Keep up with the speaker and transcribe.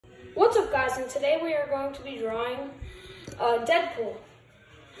What's up, guys? And today we are going to be drawing Deadpool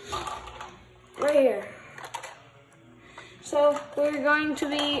right here. So we're going to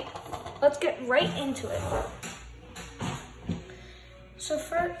be, let's get right into it. So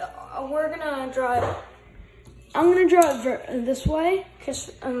first, we're gonna draw. I'm gonna draw it this way, because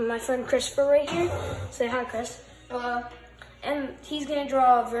my friend Christopher right here. Say hi, Chris. And he's gonna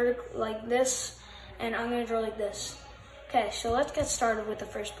draw vertical like this, and I'm gonna draw like this. Okay, so let's get started with the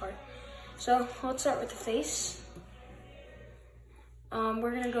first part. So let's start with the face.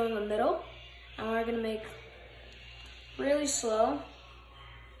 We're gonna go in the middle, and we're gonna make really slow.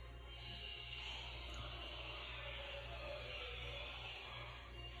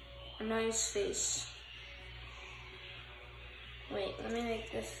 A nice face. Wait, let me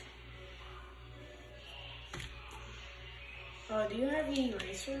make this. Oh, do you have the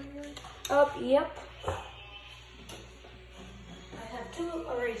eraser? Yep. I have 2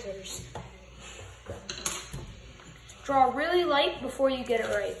 erasers. Draw really light before you get it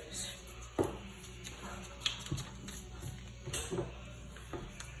right.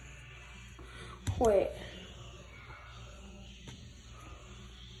 Wait.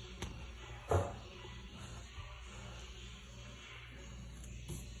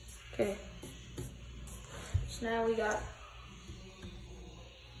 Okay. So now we're gonna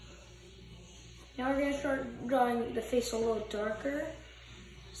start drawing the face a little darker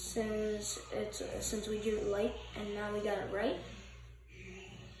since we drew it light and now we got it right.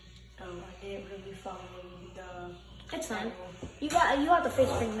 Oh, I didn't really follow the. It's fine. You got the face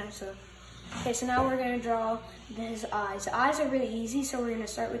pretty nice though. Okay, so now we're gonna draw his eyes. The eyes are really easy, so we're gonna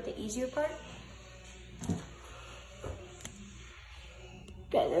start with the easier part.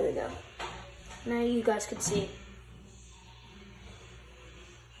 Okay, there we go. Now you guys can see.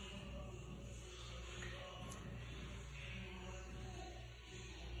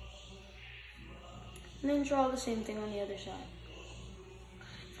 And then draw the same thing on the other side.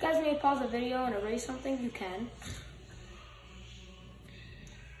 If you guys need to pause the video and erase something, you can.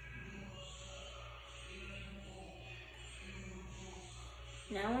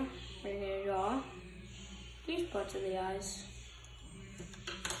 Now we're gonna draw these parts of the eyes.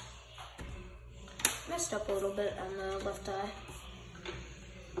 Messed up a little bit on the left eye.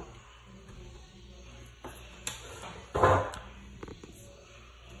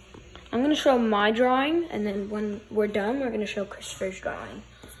 I'm going to show my drawing, and then when we're done, we're going to show Christopher's drawing.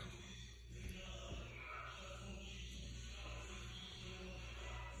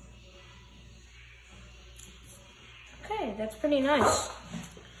 Okay, that's pretty nice.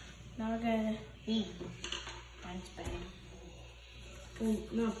 Now we're going to... Mine's bad. Well,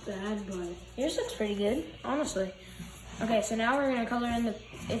 not bad, but yours looks pretty good, honestly. Okay, so now we're going to color in the...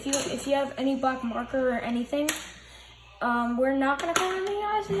 If you have any black marker or anything, we're not going to color in the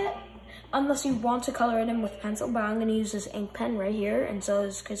eyes yet. Unless you want to color it in with pencil, but I'm going to use this ink pen right here, and so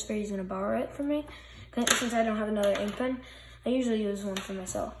is Christopher. He's going to borrow it from me. Since I don't have another ink pen, I usually use one for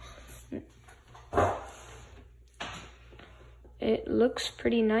myself. It looks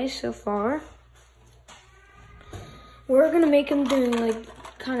pretty nice so far. We're going to make him doing, like,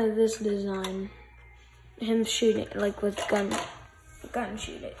 kind of this design. Him shooting, like, with gun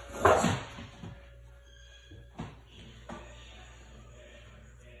shooting.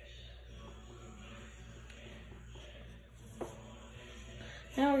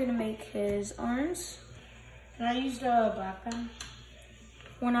 Now we're gonna make his arms. Can I use the black pen?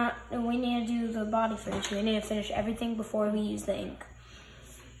 We need to do the body first. We need to finish everything before we use the ink.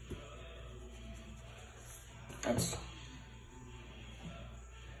 Let's...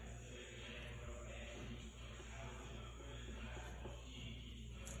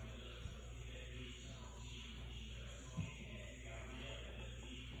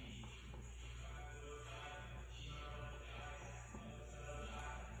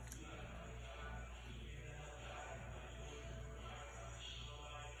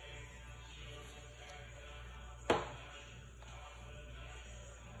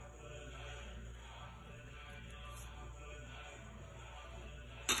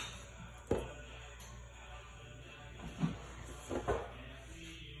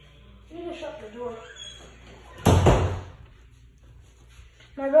 shut the door.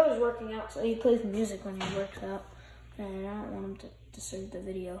 My brother's working out, so he plays music when he works out, and I don't want him to disturb the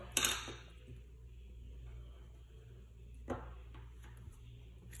video.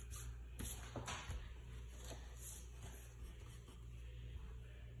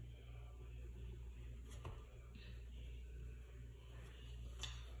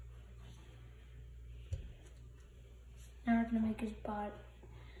 Now we're gonna make his body.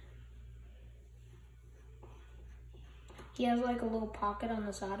 He has like a little pocket on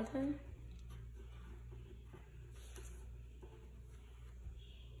the side of him.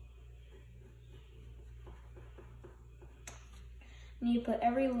 And you put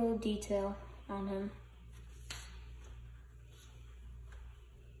every little detail on him.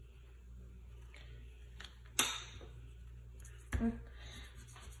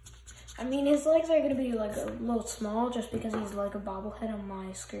 I mean, his legs are gonna be like a little small just because he's like a bobblehead on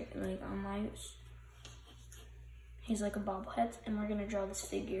my screen, like on my. He's like a bobblehead, and we're gonna draw this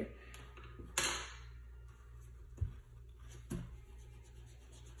figure.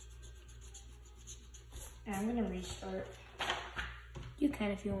 And I'm gonna restart. You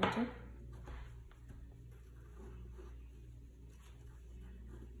can if you want to.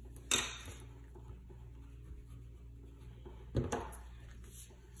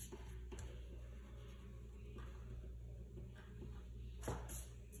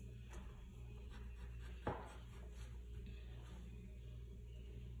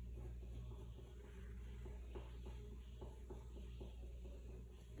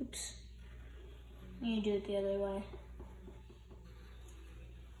 Oops. You do it the other way.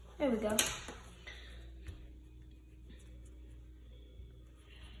 There we go.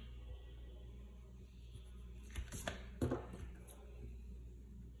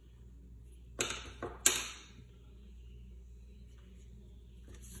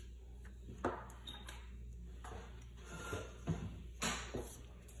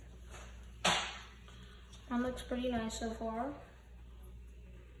 That looks pretty nice so far.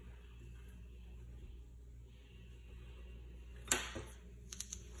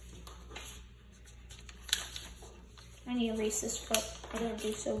 I need to erase this foot. I didn't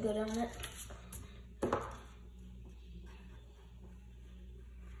do so good on it.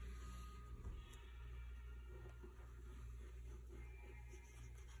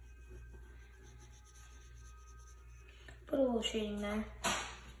 Put a little shading there.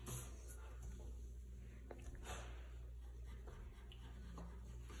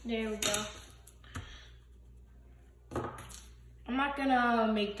 There we go. I'm not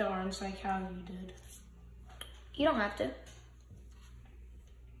gonna make the arms like how you did. You don't have to.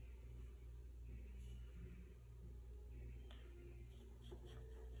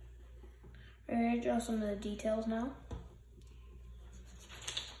 We're gonna draw some of the details now.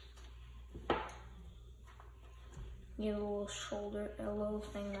 Give a little shoulder, a little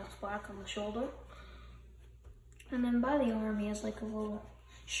thing that's black on the shoulder. And then by the arm, he has like a little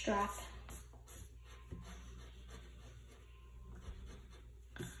strap.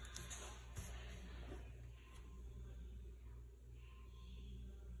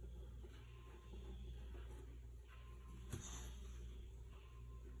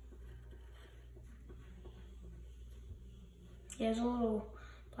 There's a little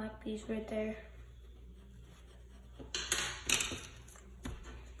black piece right there.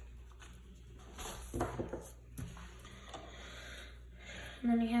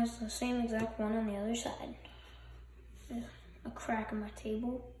 And then he has the same exact one on the other side. There's a crack in my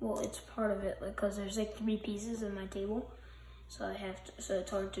table. Well, it's part of it because there's like 3 pieces in my table. So I have to, so it's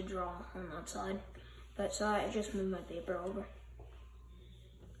hard to draw on that side. But so I just moved my paper over.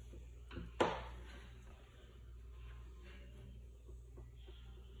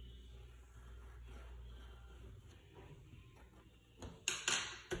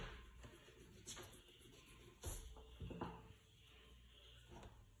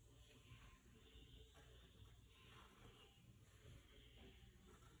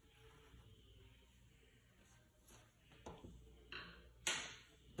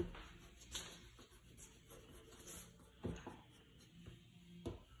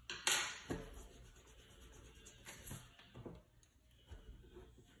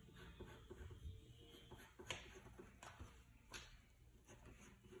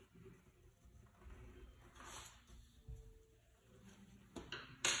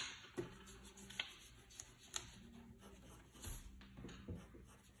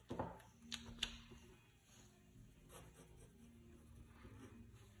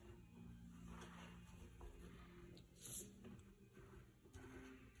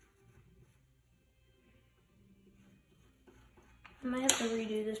 I might have to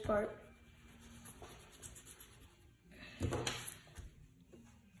redo this part.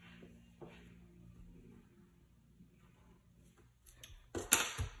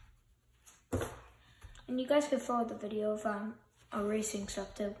 And you guys can follow the video if I'm erasing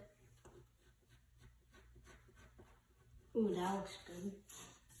stuff too. Ooh, that looks good.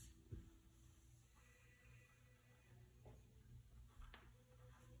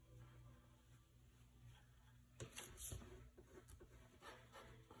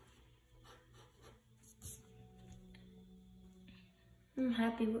 I'm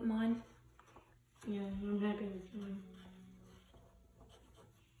happy with mine. Yeah, I'm happy with mine.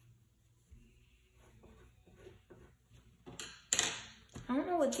 I don't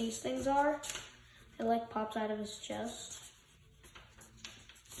know what these things are. It like pops out of his chest.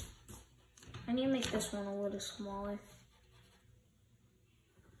 I need to make this one a little smaller.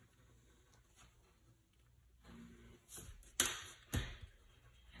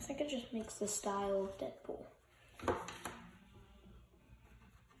 I think it just makes the style of Deadpool.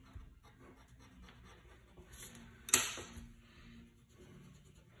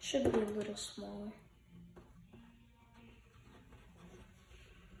 Should be a little smaller.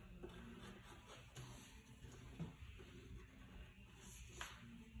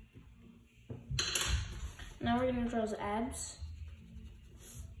 Now we're gonna draw his abs.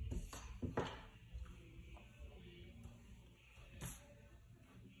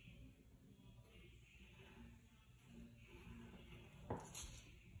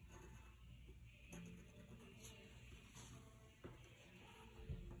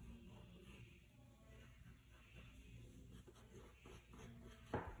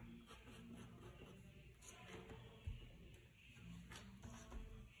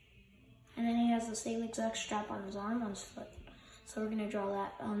 And then he has the same exact strap on his arm, on his foot. So we're gonna draw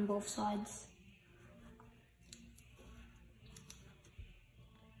that on both sides.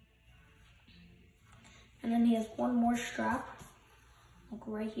 And then he has one more strap, like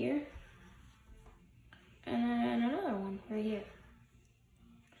right here. And then another one right here.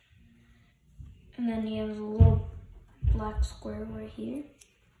 And then he has a little black square right here.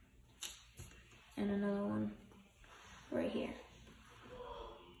 And another one right here.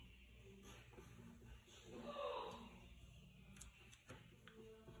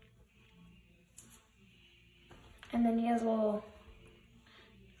 And then he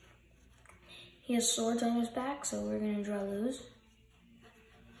has swords on his back, so we're gonna draw those.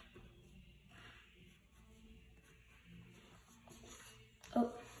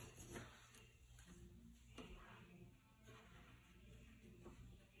 Oh.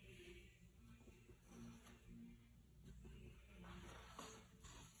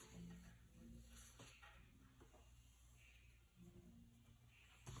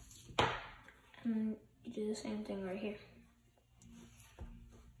 And you do the same thing right here.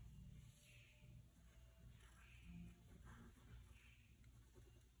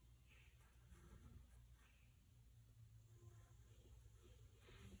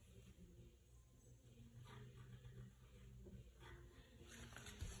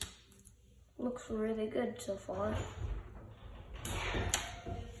 Looks really good so far.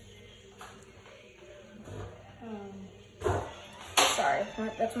 Sorry,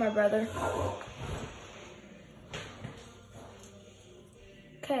 that's my brother.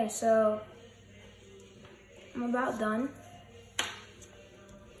 Okay, so I'm about done.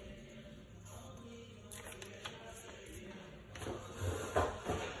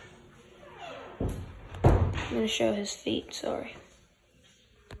 I'm gonna show his feet, sorry.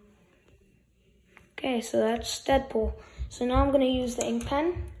 Okay, so that's Deadpool. So now I'm gonna use the ink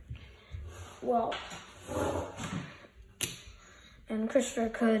pen. Well, and Christopher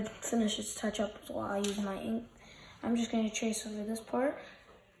could finish his touch-up while I use my ink. I'm just gonna trace over this part.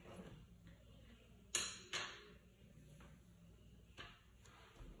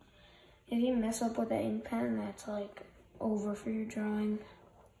 If you mess up with the ink pen, that's like over for your drawing.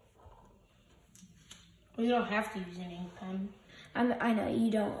 We don't have to use an ink pen. I know you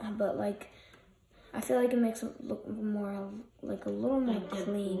don't, but like, I feel like it makes it look more, like a little more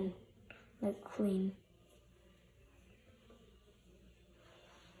clean. Like clean.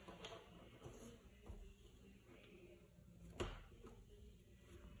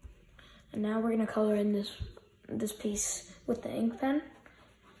 And now we're gonna color in this piece with the ink pen,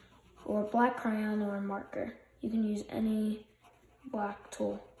 or black crayon, or a marker. You can use any black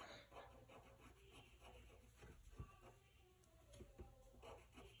tool.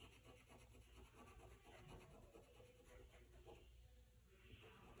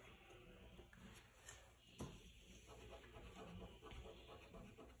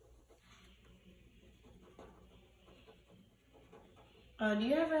 Do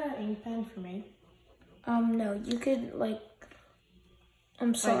you have an ink pen for me? No, you could like,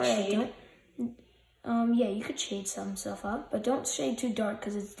 I'm sorry, I don't. Yeah, you could shade some stuff up, but don't shade too dark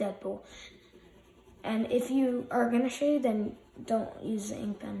because it's Deadpool. And if you are gonna shade, then don't use the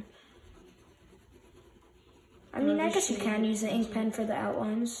ink pen. I mean, I guess you can use the ink pen for the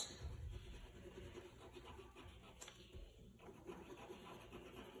outlines.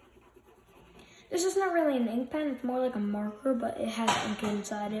 This is not really an ink pen, it's more like a marker, but it has ink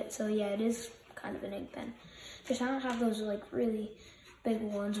inside it. So yeah, it is kind of an ink pen. Just I don't have those like really big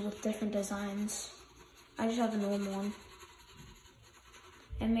ones with different designs. I just have a normal one.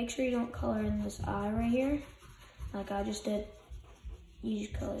 And make sure you don't color in this eye right here, like I just did. You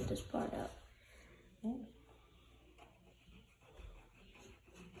just color this part out.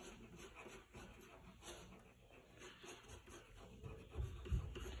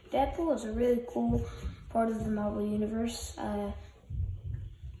 Deadpool is a really cool part of the Marvel Universe. I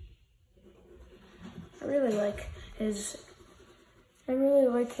really like his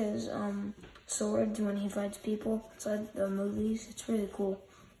swords when he fights people inside the movies. It's really cool.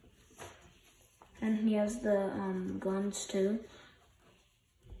 And he has the guns too.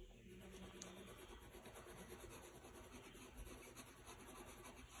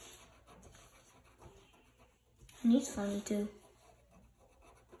 And he's funny too.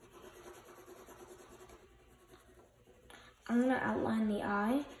 I'm gonna outline the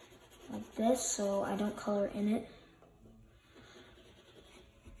eye like this so I don't color in it.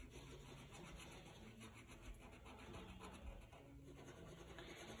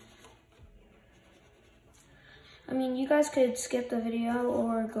 I mean, you guys could skip the video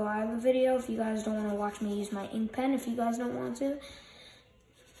or go out of the video if you guys don't want to watch me use my ink pen, if you guys don't want to.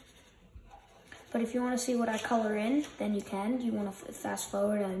 But if you want to see what I color in, then you can. You want to fast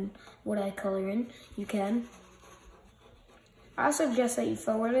forward on what I color in, you can. I suggest that you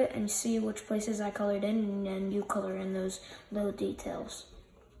forward it and see which places I colored in, and then you color in those little details.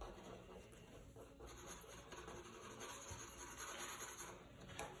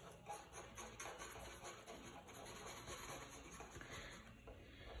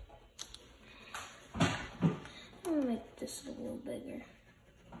 I'm gonna make this a little bigger.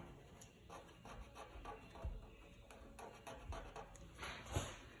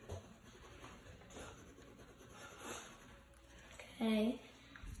 Okay,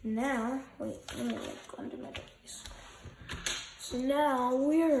 now, wait, let me look under my face. So now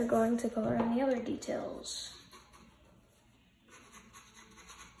we are going to color in the other details.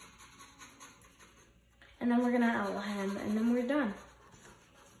 And then we're gonna outline him, and then we're done.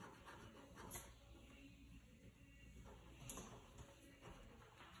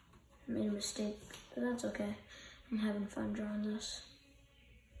 I made a mistake, but that's okay. I'm having fun drawing this.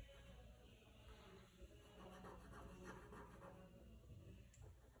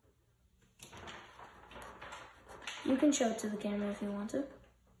 You can show it to the camera if you want to.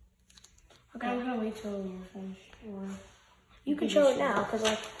 Okay. I'm gonna wait till you're finished. Or you can show it now, because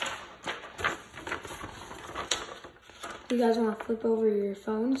like, you guys want to flip over your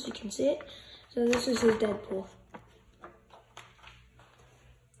phones, you can see it. So this is his Deadpool.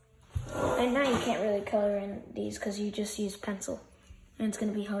 And now you can't really color in these because you just use pencil. And it's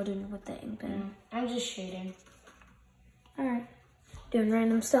going to be harder with the ink pen. I'm just shading. Alright. Doing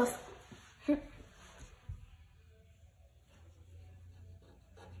random stuff.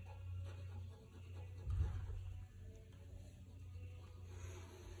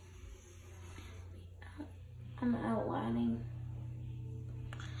 I'm outlining.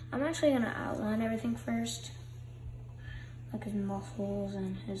 I'm actually going to outline everything first. Like his muscles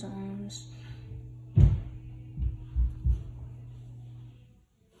and his arms.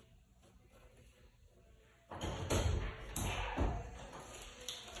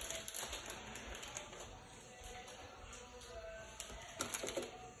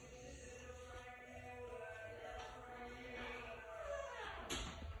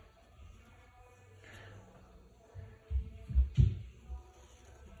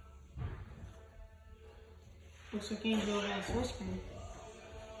 Looks like Angela has ice cream.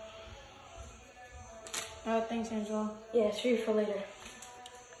 Thanks, Angela. Yeah, it's free for later.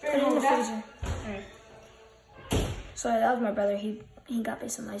 Put it in the freezer. Alright. Sorry, that was my brother. He got me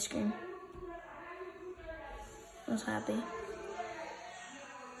some ice cream. I was happy.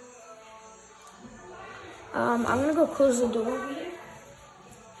 I'm gonna go close the door over here.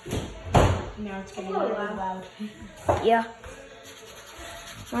 Now it's getting really loud. Yeah.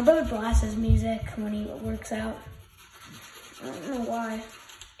 My brother blasts his music when he works out. I don't know why.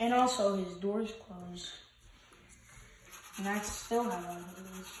 And also his door's closed. And I still have one of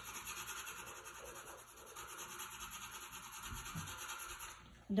those.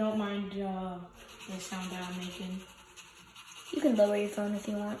 Don't mind the sound that I'm making. You can lower your phone if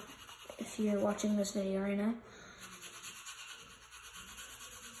you want, if you're watching this video right now.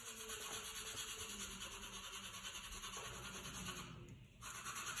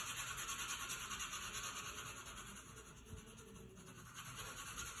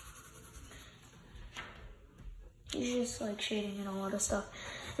 He's just like shading in a lot of stuff.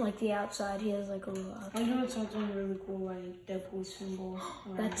 Like the outside, he has like a little outside. I'm doing something really cool, like Deadpool symbol.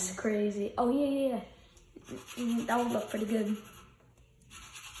 That's crazy. Oh yeah. That would look pretty good.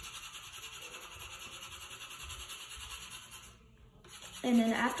 And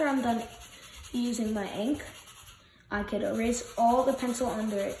then after I'm done using my ink, I could erase all the pencil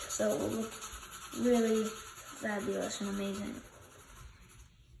under it, so it will look really fabulous and amazing.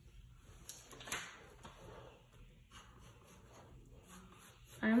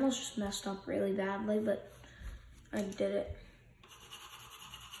 I almost just messed up really badly, but I did it.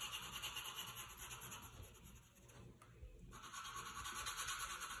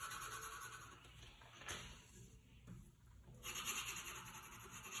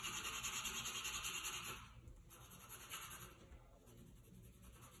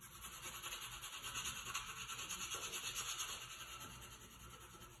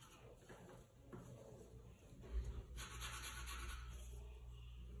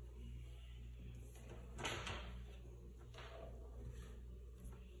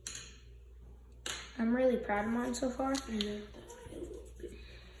 I'm really proud of mine so far.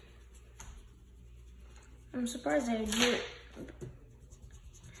 I'm surprised I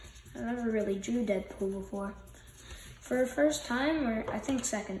never really drew Deadpool before. For a first time, or I think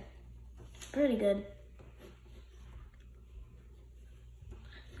second. Pretty good.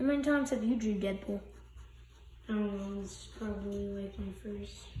 How many times have you drew Deadpool? I don't know, it's probably like my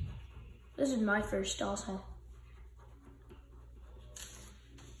first. This is my first also.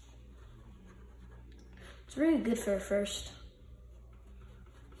 It's really good for a first.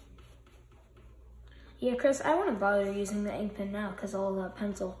 Yeah, Chris, I wouldn't bother using the ink pen now because all of that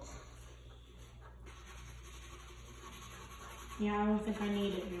pencil. Yeah, I don't think I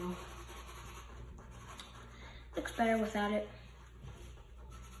need it now. Looks better without it.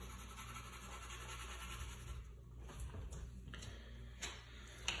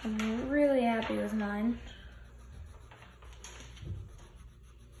 I'm really happy with mine.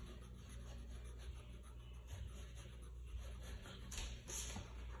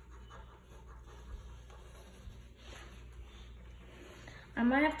 I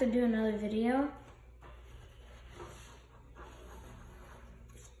might have to do another video.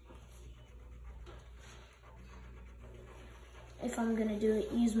 If I'm gonna do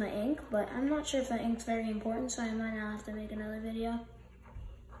it, use my ink, but I'm not sure if the ink's very important, so I might not have to make another video.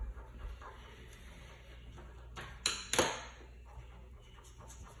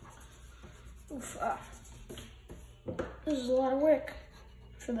 Oof, this is a lot of work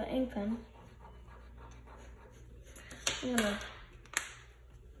for the ink pen.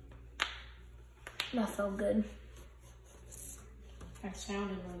 That felt good. That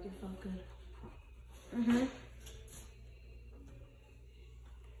sounded like it felt good. Mm-hmm.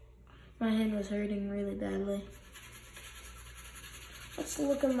 My hand was hurting really badly. Let's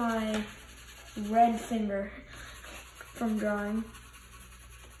look at my red finger from drawing.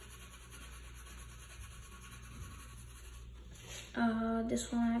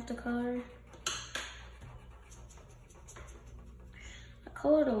 This one I have to color. I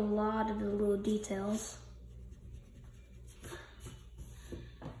colored a lot of the little details.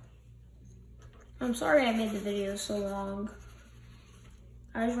 I'm sorry I made the video so long.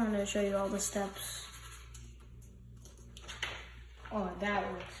 I just wanted to show you all the steps. Oh, that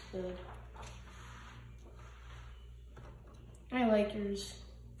looks good. I like yours.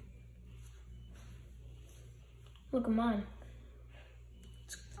 Look at mine.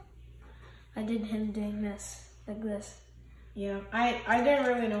 I did him doing this, like this. Yeah, I didn't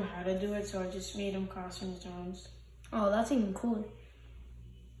really know how to do it, so I just made him costume designs. Oh, that's even cooler.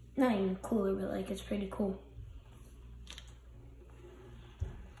 Not even cooler, but like it's pretty cool.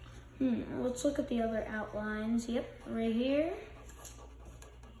 Let's look at the other outlines. Yep, right here.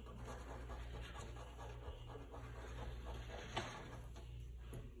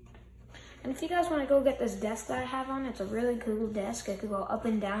 And if you guys want to go get this desk that I have on, it's a really cool desk. It could go up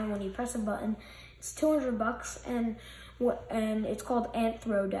and down when you press a button. It's $200 and it's called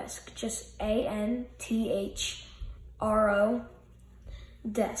Anthro Desk. Just ANTHRO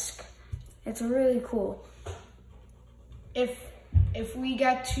desk. It's really cool. If we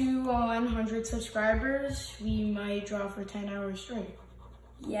get to 100 subscribers, we might draw for 10 hours straight.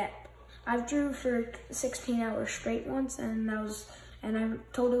 Yep. I've drew for 16 hours straight once, and I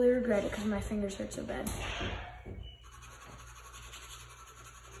totally regret it because my fingers hurt so bad.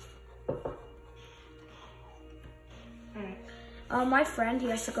 Alright. My friend, he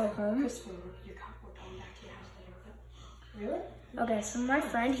has to go home. Really? Okay, so my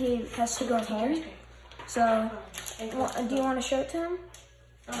friend, he has to go home. So, do you want to show it to him?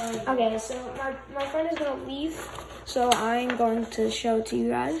 Okay, so my friend is going to leave, so I'm going to show it to you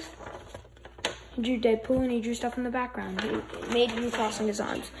guys. He drew Deadpool and he drew stuff in the background. He made him crossing his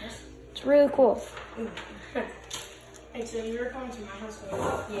arms. It's really cool. Hey, so you're coming to my house?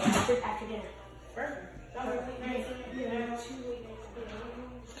 Yeah, after dinner. Perfect. Now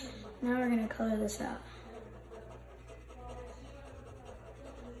we're gonna color this out.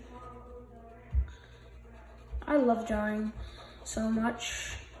 I love drawing so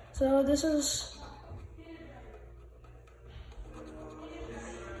much. So this is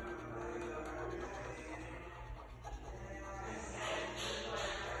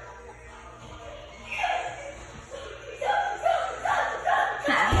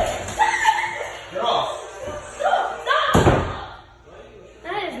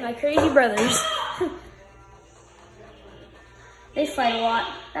my crazy brothers. They fight a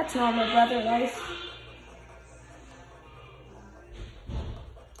lot. That's normal brother life.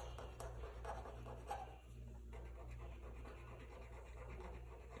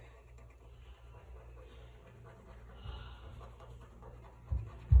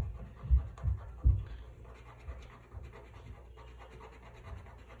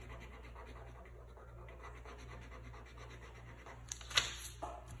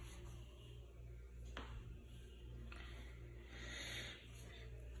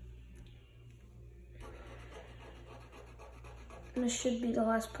 And this should be the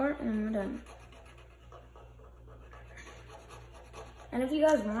last part, and then we're done. And if you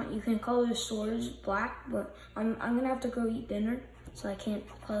guys want, you can color the swords black, but I'm gonna have to go eat dinner, so I can't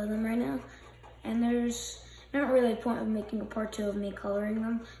color them right now. And there's not really a point of making a part 2 of me coloring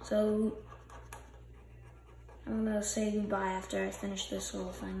them, so I'm gonna say goodbye after I finish this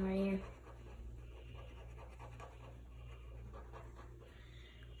little thing right here.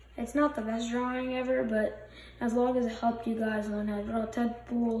 It's not the best drawing ever, but as long as it helped you guys learn how to draw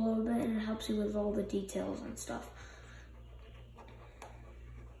Deadpool a little bit, and it helps you with all the details and stuff.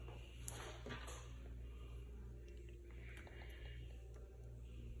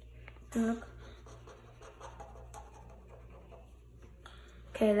 Look.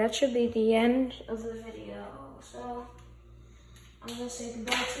 Okay, that should be the end of the video. So I'm gonna say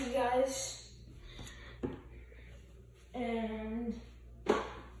goodbye to you guys. And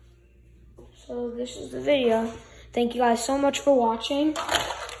so this is the video. Thank you guys so much for watching.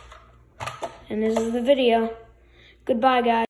 And this is the video. Goodbye, guys.